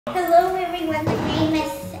Hello everyone, my name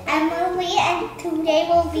is Emily and today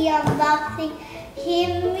we'll be unboxing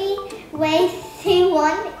Himiway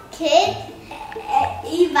C1 kit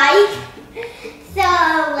e-bike. So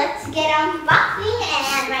let's get unboxing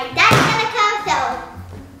and my dad's gonna come, so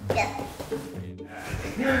yes.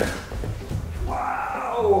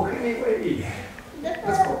 Wow, Himiway! Let's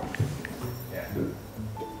go. Yeah, good.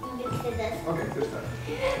 Okay, good start.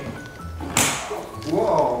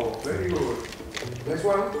 Wow, very good. Next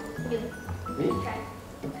one. You. Me? Try.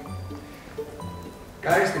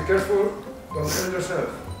 Guys, be careful. Don't hurt yourself.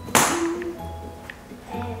 This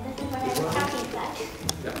is what I was talking about.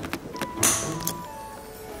 Yeah.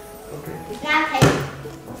 Okay. Now tape.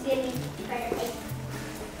 Give me further tape.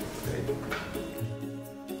 Okay.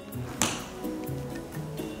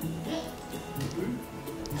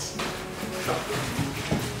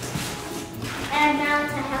 And now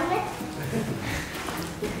it's a helmet.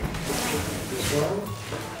 This one.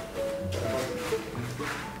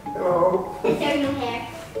 Hello. Is there new hair?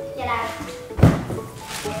 Get out.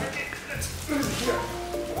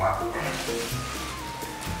 Wow.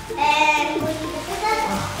 And we need to put that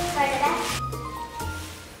part of that.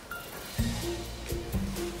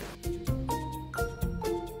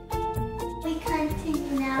 We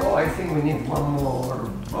continue now. Oh, I think we need one more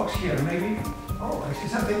box here, maybe. Oh, I see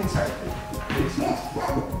something inside. Please. Okay.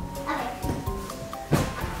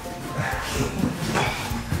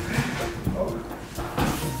 Oh,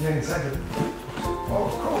 yeah, inside it. Oh,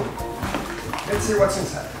 cool. Let's see what's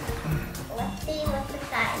inside. Let's see what's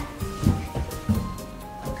inside.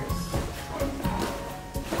 Okay.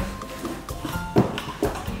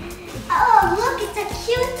 Oh, look, it's a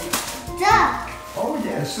cute duck. Oh,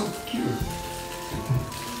 yeah, so cute.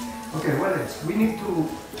 Okay, what else? We need to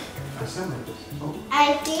assemble this. Oh,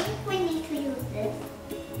 I think we need to use this.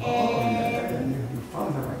 yeah, you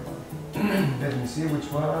found the right one. Let me see which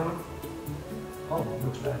one. Oh,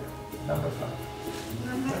 looks like number 5.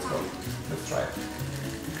 Let's go. Let's try it.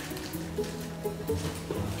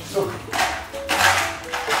 Look,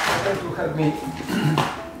 you're going to help me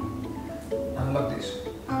unlock this.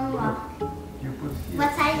 Unlock. You put here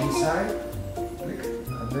What side is it? inside, click,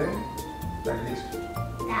 and then like this.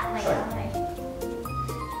 That way, Try. that way.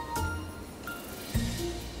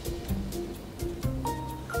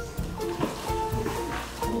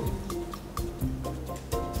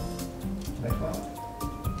 Next one.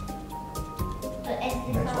 But is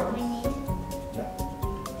this Next all one. we need? Yeah.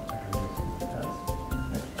 I can use the hands.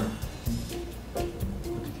 Next one. Put it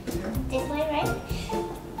here. This way, right?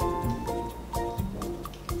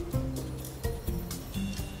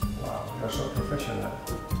 Wow, you're so professional.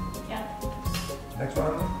 Yeah. Next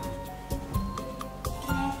one.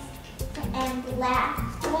 Next. And the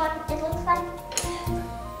last one, it looks like.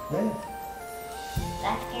 Yeah.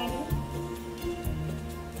 That's scared me.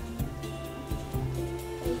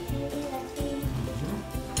 Let's see.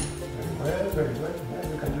 Very well. Yeah,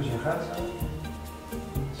 you can use your hands now.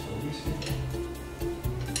 So easy.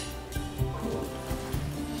 Cool.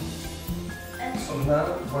 So now,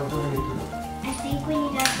 what do we need to do? I think we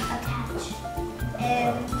need to attach.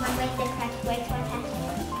 One way the correct way to attach it.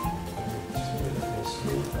 So let me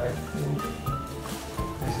see. I think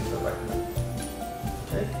this is the right one.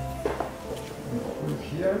 Okay. We put it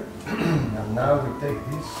here. And now we take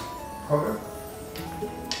this cover.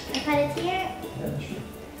 I put it here. Yeah, sure.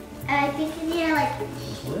 I think in here, like,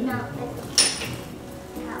 This way. no,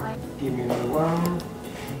 that way. Give me another one.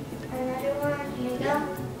 Another one, here you go.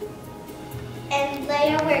 And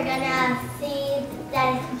later we're gonna see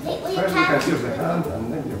that it's completely First you can attached. use the hand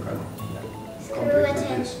and then you can Screw complete it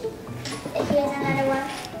with in. this. Here's another one.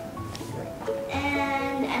 Yeah.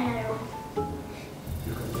 And another one.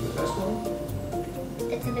 You can do the last one.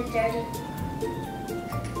 It's a bit dirty.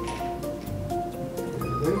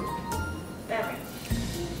 Very good. Perfect.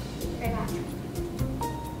 Forgot.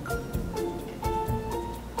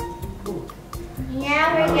 Cool.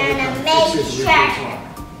 Now we're Now we gonna can make fix it with this sure. one.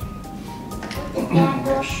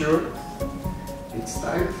 Make sure it's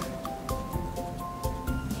tight.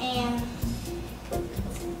 And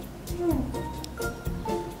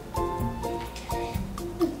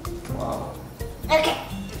Wow. okay,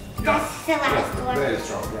 that's the last one. Very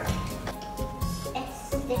strong, yeah. It's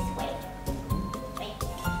this way. Wait.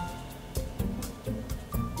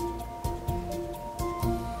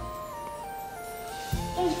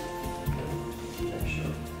 Make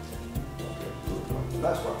sure. Okay, good one.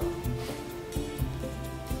 Last one.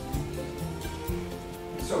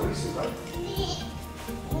 So easy, right?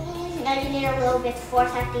 Now you need a little bit of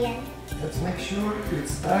force at the end. Let's make sure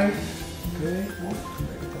it's tight. Okay, very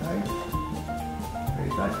tight. Very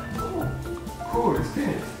tight. Cool, it's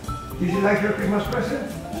finished. Did you like your Christmas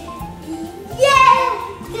present?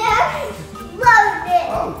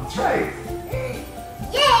 try it.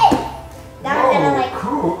 Yay! Now I'm gonna like.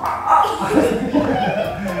 Cool. Oh,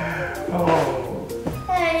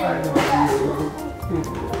 I know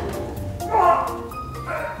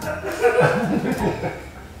you.